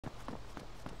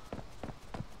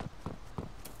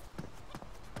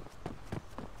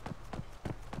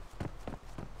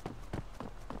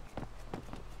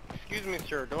Excuse me,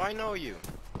 sir. Do I know you?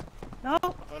 No.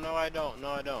 Oh, no, I don't. No,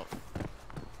 I don't.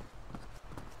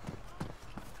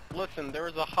 Listen, there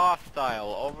is a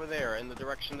hostile over there in the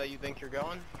direction that you think you're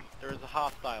going. There is a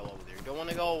hostile over there. You don't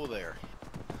want to go over there.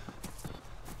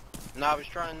 And I was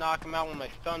trying to knock him out with my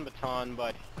stun baton,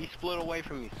 but he split away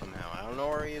from me somehow. I don't know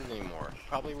where he is anymore.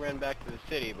 Probably ran back to the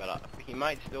city, but he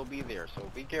might still be there,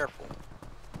 so be careful.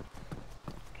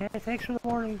 Okay, thanks for the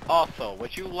warning. Also,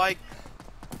 would you like...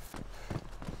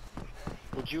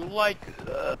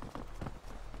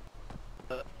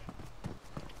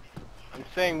 I'm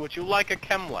saying, would you like a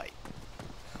chem light?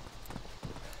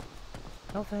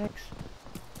 No thanks.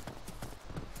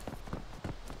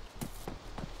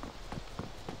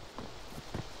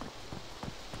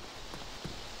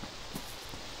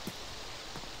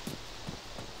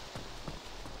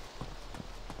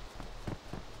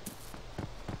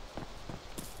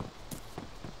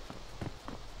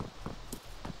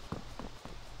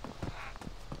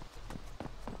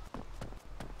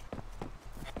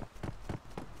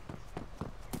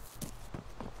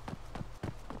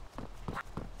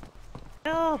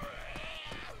 Help!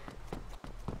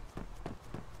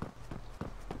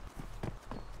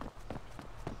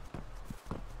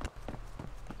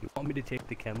 You want me to take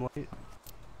the chem light?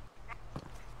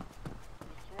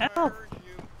 Help!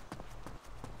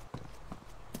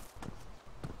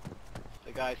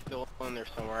 The guy's still in there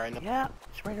somewhere, I know. Yeah,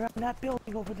 it's right around that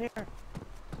building over there.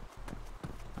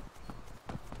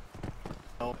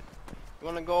 You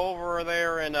want to go over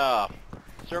there and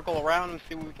circle around and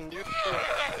see what we can do?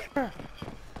 Sure.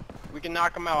 We can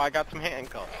knock him out. I got some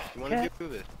handcuffs. You want to do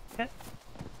this? Okay.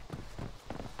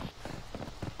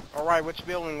 Alright, which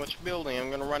building? Which building? I'm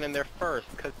going to run in there first,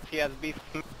 because he has beef.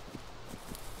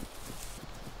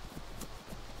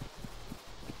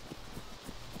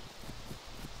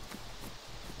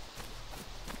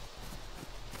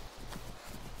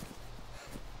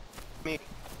 Me.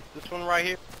 This one right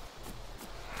here.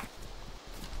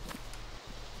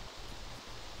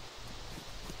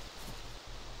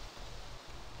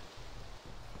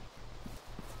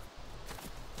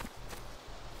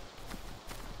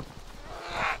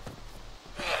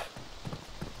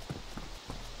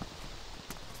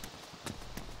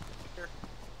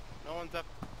 No one's up.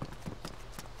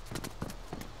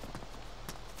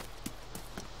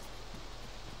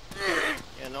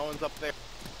 Yeah, no one's up there.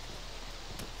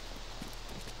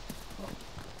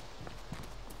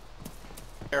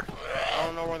 Here. I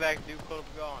don't know where that dude could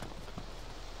have gone.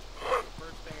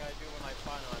 First thing I do when I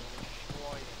find him, I'm gonna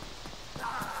destroy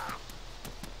him.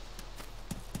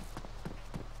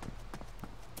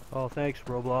 Oh, thanks,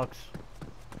 Roblox.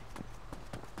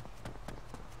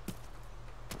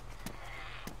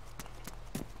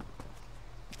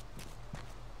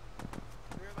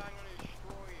 Here's how I'm gonna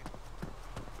destroy you.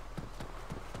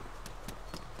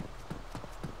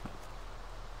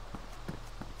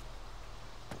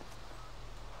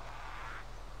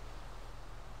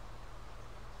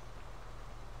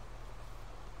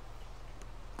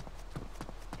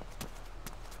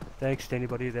 Thanks to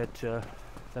anybody that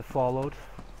that followed.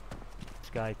 This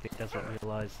guy doesn't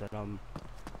realize that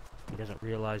he doesn't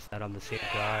realize that I'm the same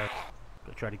guy.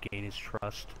 I try to gain his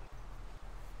trust.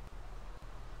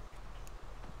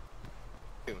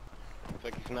 Looks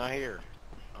like he's not here.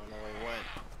 I don't know where he went.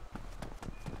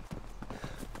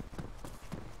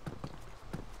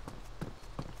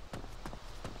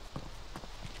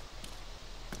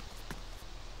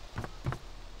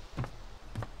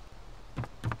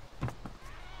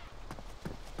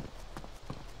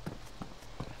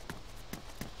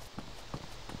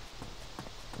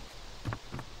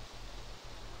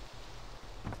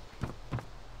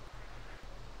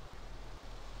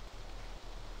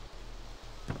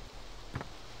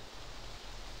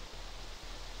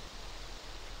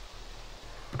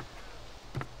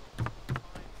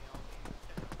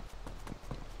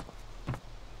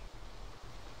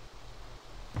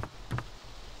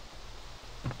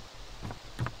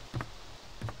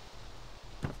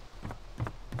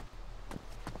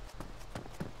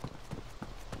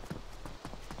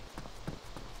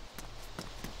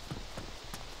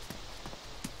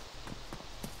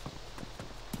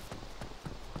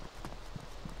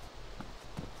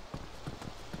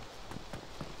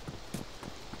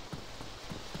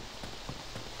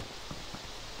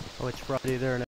 Oh, it's Friday there now.